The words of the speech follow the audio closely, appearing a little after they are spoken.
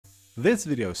This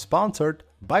video is sponsored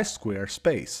by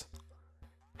Squarespace.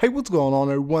 Hey, what's going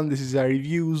on everyone, this is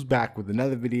iReviews back with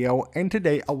another video, and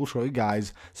today I will show you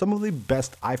guys some of the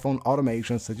best iPhone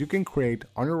automations that you can create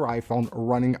on your iPhone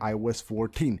running iOS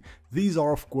 14. These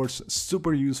are of course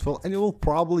super useful and you will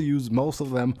probably use most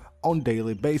of them on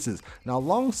daily basis. Now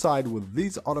alongside with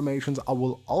these automations, I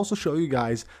will also show you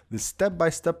guys the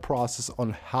step-by-step process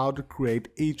on how to create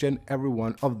each and every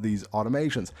one of these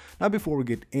automations. Now before we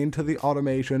get into the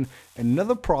automation,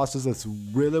 another process that's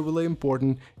really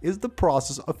important is the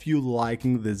process of you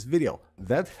liking this video.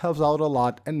 That helps out a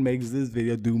lot and makes this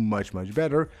video do much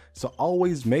better, so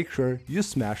always make sure you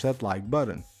smash that like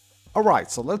button.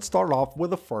 Alright, so let's start off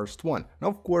with the first one. Now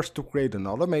of course, to create an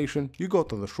automation, you go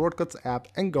to the Shortcuts app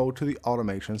and go to the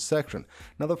automation section.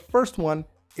 Now the first one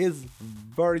is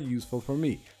very useful for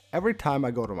me. Every time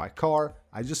I go to my car,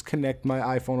 I just connect my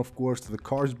iPhone of course to the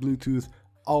car's Bluetooth.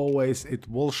 Always it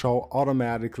will show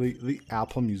automatically the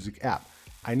Apple Music app.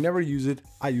 I never use it,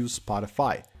 I use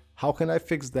Spotify. How can I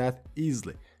fix that?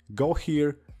 Easily. Go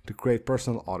here to create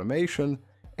personal automation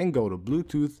and go to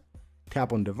Bluetooth.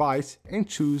 Tap on device and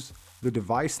choose the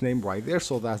device name right there,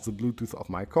 so that's the Bluetooth of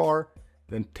my car.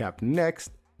 Then tap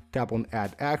next, tap on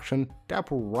add action, tap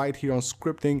right here on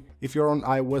scripting. If you're on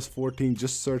iOS 14,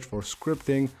 just search for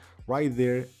scripting right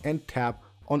there and tap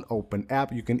on open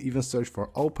app. You can even search for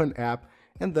open app,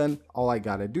 and then all I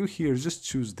gotta do here is just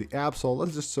choose the app. So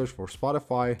let's just search for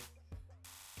Spotify.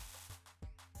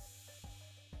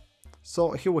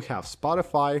 So here we have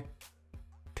Spotify.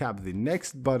 Tap the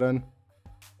next button,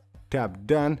 tap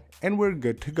done, and we're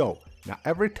good to go. Now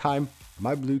every time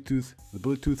my Bluetooth, the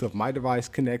Bluetooth of my device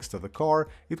connects to the car,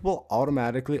 it will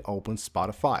automatically open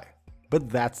Spotify. But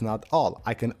that's not all.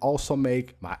 I can also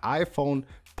make my iPhone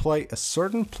play a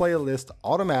certain playlist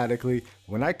automatically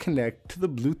when I connect to the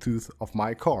Bluetooth of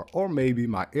my car, or maybe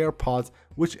my AirPods,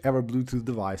 whichever Bluetooth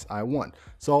device I want.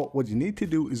 So what you need to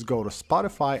do is go to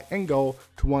Spotify and go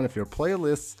to one of your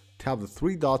playlists, tap the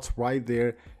three dots right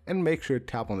there, and make sure to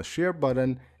tap on the share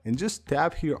button and just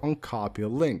tap here on copy a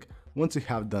link. Once you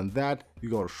have done that, you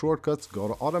go to shortcuts, go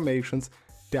to automations,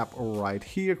 tap right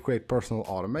here, create personal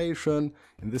automation.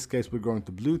 In this case, we're going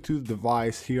to Bluetooth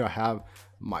device. Here I have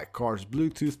my car's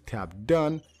Bluetooth, tap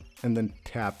done, and then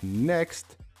tap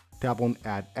next, tap on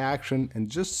add action, and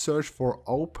just search for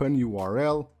open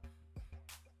URL.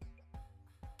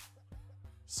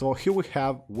 So here we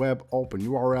have web open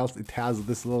URLs. It has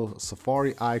this little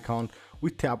Safari icon.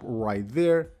 We tap right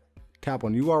there, tap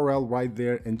on URL right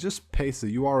there, and just paste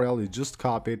the URL you just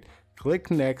copied,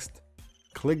 click next,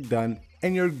 click done,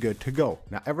 and you're good to go.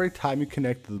 Now every time you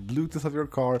connect to the Bluetooth of your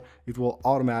car, it will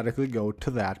automatically go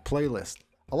to that playlist.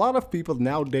 A lot of people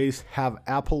nowadays have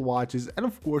Apple Watches, and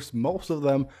of course most of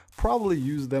them probably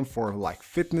use them for like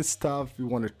fitness stuff. You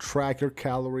want to track your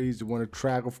calories, you want to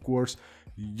track of course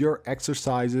your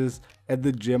exercises at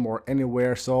the gym or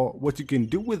anywhere. So what you can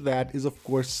do with that is of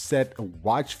course set a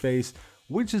watch face,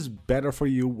 which is better for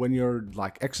you when you're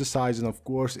like exercising. Of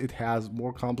course it has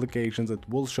more complications. It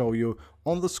will show you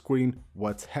on the screen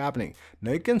what's happening.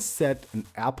 Now you can set an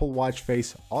Apple Watch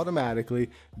face automatically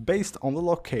based on the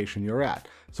location you're at.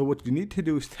 So what you need to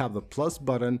do is tap the plus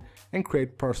button and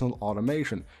create personal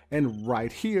automation. And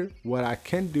right here what I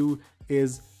can do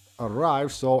is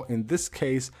arrive. So in this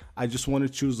case, I just want to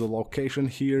choose the location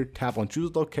here, tap on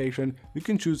choose location. You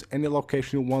can choose any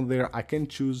location you want there. I can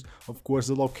choose of course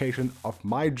the location of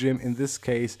my gym in this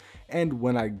case, and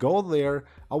when I go there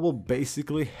I will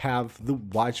basically have the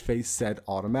watch face set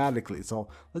automatically. So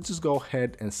let's just go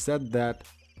ahead and set that.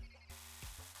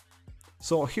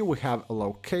 So here we have a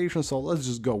location, so let's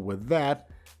just go with that.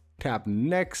 Tap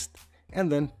next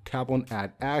and then tap on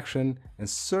add action and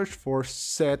search for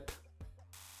set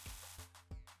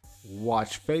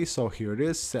watch face. So here it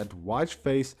is, set watch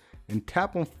face, and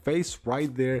tap on face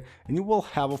right there, and you will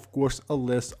have of course a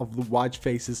list of the watch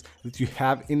faces that you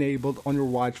have enabled on your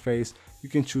watch face. You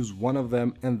can choose one of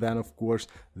them, and then of course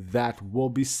that will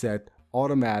be set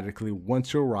automatically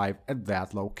once you arrive at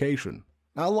that location.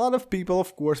 Now a lot of people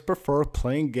of course prefer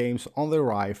playing games on their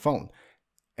iPhone,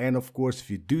 and of course if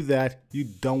you do that you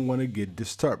don't want to get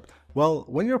disturbed. Well,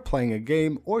 when you're playing a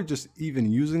game or just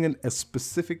even using a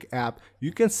specific app,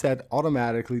 you can set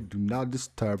automatically do not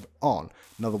disturb on.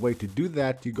 Now the way to do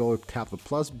that, you go tap the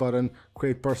plus button,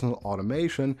 create personal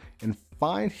automation, and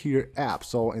find here app.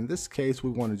 So in this case we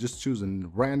want to just choose a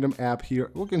random app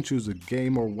here. We can choose a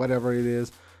game or whatever it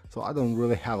is. So I don't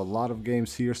really have a lot of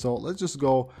games here, so let's just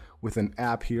go with an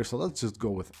app here. So let's just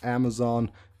go with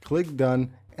Amazon, click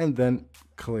done, and then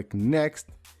click next,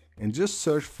 and just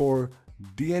search for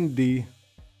D&D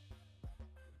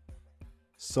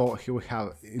So here we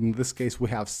have, in this case, we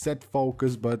have set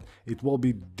focus, but it will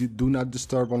be do not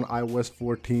disturb on iOS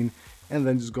 14. And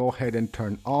then just go ahead and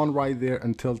turn on right there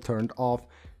until turned off.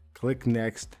 Click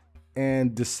next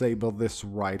and disable this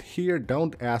right here.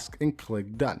 Don't ask and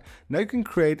click done. Now you can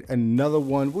create another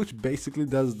one which basically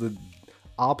does the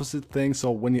opposite thing.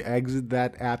 So when you exit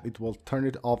that app, it will turn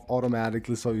it off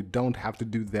automatically, so you don't have to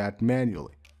do that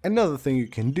manually. Another thing you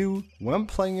can do when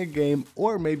playing a game,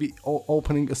 or maybe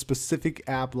opening a specific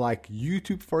app like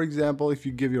YouTube, for example, if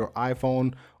you give your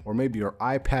iPhone or maybe your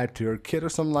iPad to your kid or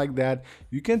something like that,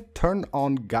 you can turn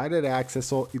on guided access,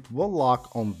 so it will lock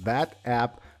on that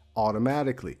app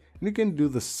automatically. And you can do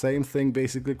the same thing,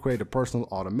 basically create a personal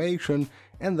automation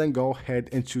and then go ahead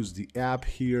and choose the app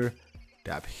here,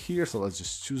 tap here. So let's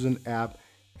just choose an app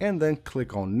and then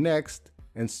click on next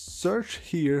and search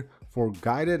here for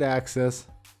guided access.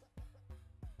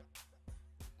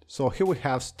 So here we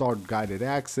have start guided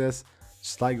access,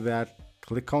 just like that.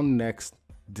 Click on next,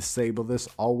 disable this,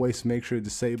 always make sure you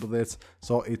disable this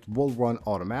so it will run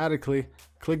automatically.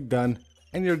 Click done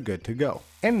and you're good to go.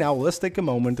 And now let's take a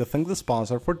moment to thank the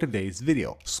sponsor for today's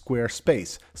video,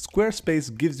 Squarespace.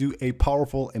 Squarespace gives you a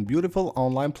powerful and beautiful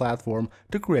online platform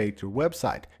to create your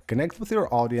website, connect with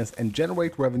your audience, and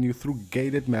generate revenue through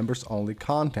gated members-only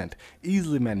content.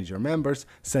 Easily manage your members,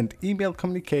 send email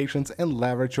communications, and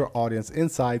leverage your audience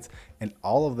insights, and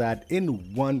all of that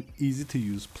in one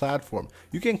easy-to-use platform.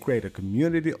 You can create a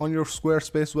community on your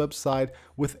Squarespace website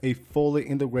with a fully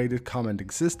integrated commenting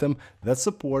system that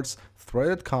supports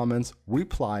threaded comments,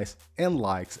 replies, and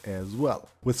likes as well.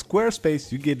 With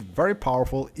Squarespace, you get very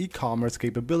powerful e-commerce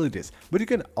capabilities, but you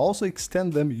can also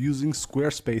extend them using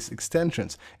Squarespace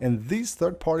extensions, and these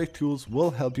third-party tools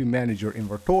will help you manage your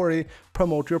inventory,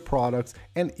 promote your products,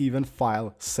 and even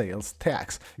file sales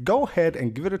tax. Go ahead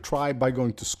and give it a try by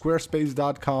going to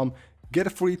squarespace.com. Get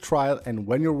a free trial, and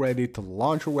when you're ready to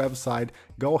launch your website,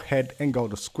 go ahead and go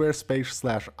to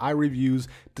squarespace/iReviews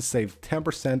to save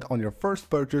 10% on your first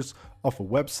purchase of a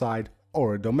website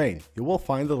or a domain. You will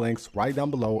find the links right down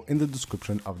below in the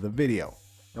description of the video.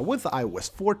 Now with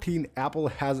iOS 14, Apple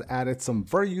has added some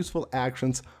very useful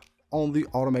actions on the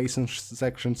automation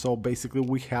section. So basically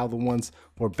we have the ones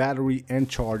for battery and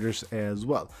chargers as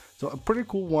well. So a pretty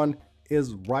cool one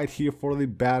is right here for the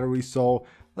battery. So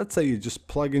let's say you just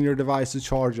plug in your device to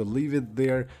charge, you leave it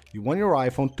there, you want your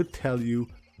iPhone to tell you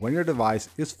when your device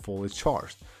is fully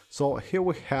charged. So here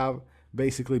we have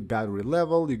basically battery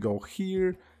level. You go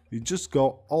here, you just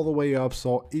go all the way up,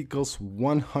 so equals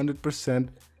 100%.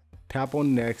 Tap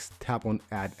on next, tap on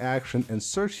add action, and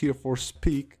search here for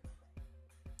speak.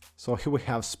 So here we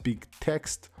have speak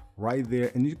text right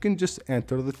there, and you can just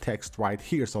enter the text right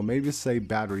here. So maybe say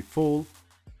battery full.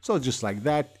 So just like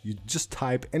that, you just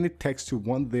type any text you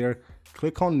want there,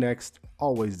 click on next,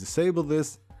 always disable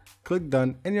this, click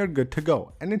done, and you're good to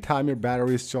go. Anytime your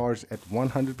battery is charged at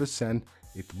 100%,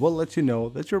 it will let you know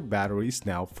that your battery is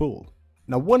now full.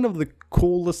 Now, one of the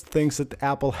coolest things that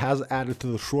Apple has added to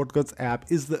the Shortcuts app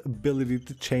is the ability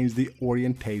to change the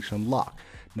orientation lock.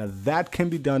 Now that can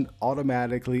be done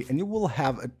automatically, and you will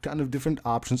have a ton of different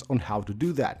options on how to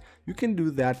do that. You can do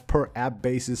that per app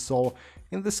basis. So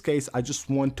in this case, I just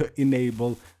want to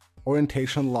enable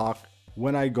orientation lock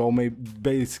when I go,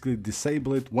 basically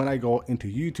disable it when I go into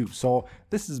YouTube. So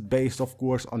this is based, of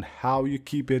course, on how you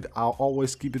keep it. I'll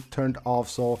always keep it turned off.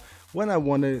 So when I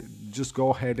want to just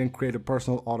go ahead and create a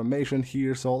personal automation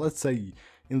here, so let's say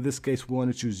in this case we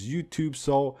want to choose YouTube.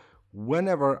 So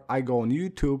whenever I go on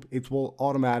YouTube, it will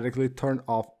automatically turn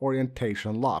off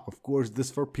orientation lock. Of course, this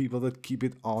is for people that keep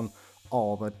it on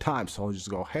all the time. So I'll just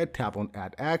go ahead, tap on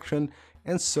add action,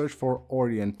 and search for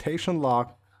orientation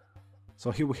lock.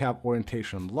 So here we have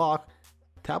orientation lock.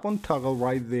 Tap on toggle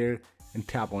right there and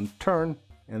tap on turn,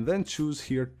 and then choose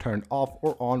here turn off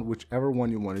or on, whichever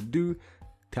one you want to do.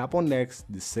 Tap on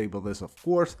next, disable this of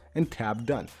course, and tap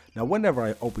done. Now whenever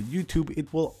I open YouTube,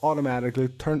 it will automatically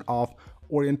turn off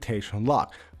orientation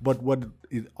lock. But what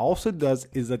it also does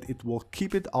is that it will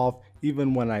keep it off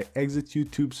even when I exit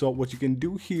YouTube. So what you can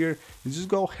do here is just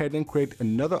go ahead and create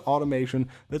another automation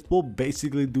that will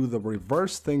basically do the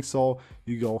reverse thing. So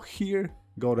you go here,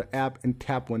 go to app and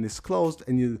tap when it's closed,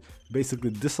 and you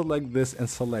basically deselect this and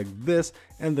select this,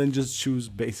 and then just choose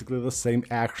basically the same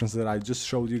actions that I just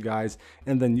showed you guys,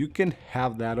 and then you can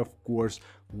have that, of course,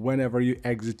 whenever you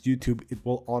exit YouTube, it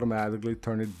will automatically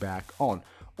turn it back on.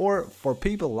 Or for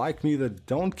people like me that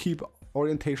don't keep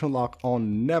orientation lock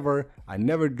on, I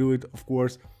never do it, of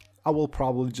course, I will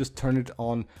probably just turn it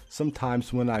on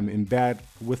sometimes when I'm in bed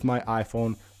with my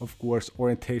iPhone. Of course,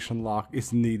 orientation lock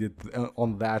is needed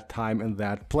on that time and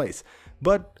that place.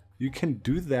 But you can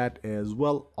do that as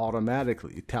well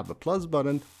automatically. You tap the plus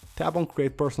button, tap on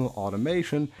create personal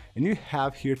automation, and you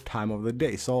have here time of the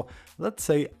day. So let's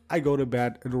say I go to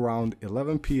bed at around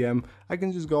 11 p.m. I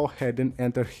can just go ahead and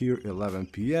enter here 11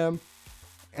 p.m.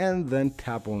 and then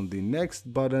tap on the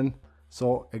next button.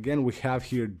 So again, we have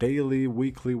here daily,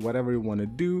 weekly, whatever you want to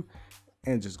do,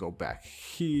 and just go back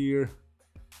here,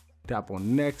 tap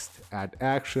on next, add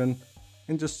action,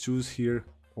 and just choose here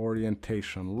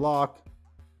orientation lock.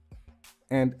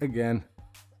 And again,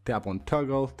 tap on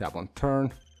toggle, tap on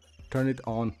turn it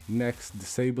on, next,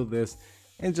 disable this,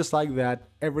 and just like that,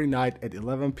 every night at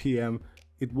 11 p.m.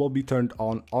 it will be turned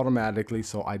on automatically,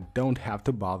 so I don't have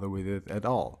to bother with it at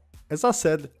all. As I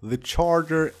said, the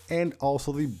charger and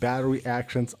also the battery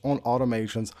actions on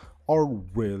automations are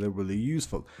really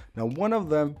useful. Now, one of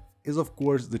them is of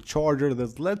course the charger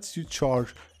that lets you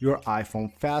charge your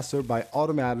iPhone faster by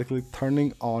automatically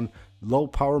turning on low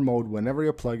power mode whenever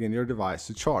you plug in your device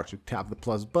to charge. You tap the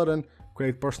plus button,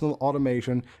 create personal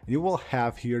automation, and you will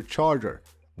have here charger.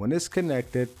 When it's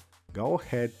connected, go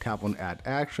ahead, tap on add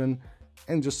action,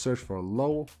 and just search for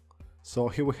low. So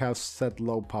here we have set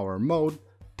low power mode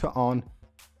to on,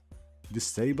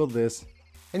 disable this,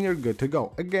 and you're good to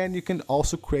go. Again, you can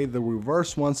also create the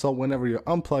reverse one, so whenever you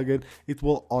unplug it, it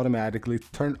will automatically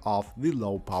turn off the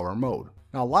low power mode.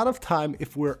 Now, a lot of time,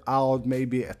 if we're out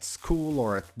maybe at school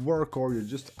or at work, or you're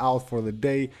just out for the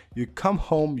day, you come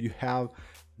home, you have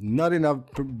not enough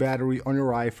battery on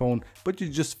your iPhone, but you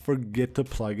just forget to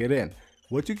plug it in.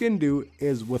 What you can do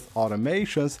is with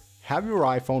automations, have your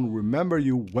iPhone remember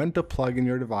you when to plug in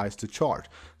your device to charge.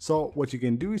 So what you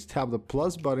can do is tap the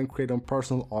plus button, create on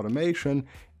personal automation,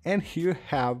 and here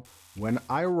have when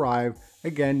I arrive.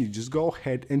 Again, you just go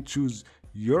ahead and choose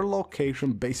your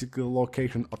location, basically the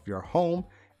location of your home,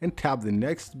 and tap the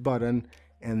next button,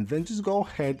 and then just go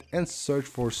ahead and search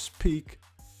for speak.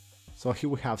 So here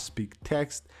we have speak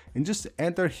text, and just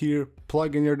enter here,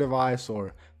 plug in your device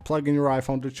or plug in your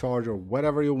iPhone to charge or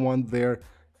whatever you want there.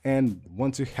 And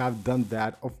once you have done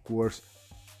that, of course,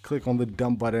 click on the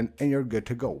done button and you're good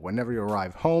to go. Whenever you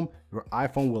arrive home, your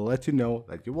iPhone will let you know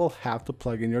that you will have to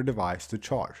plug in your device to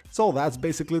charge. So that's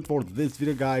basically it for this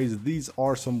video, guys. These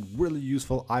are some really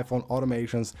useful iPhone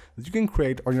automations that you can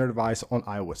create on your device on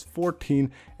iOS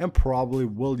 14 and probably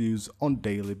will use on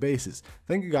daily basis.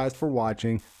 Thank you guys for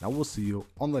watching, and I will see you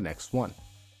on the next one.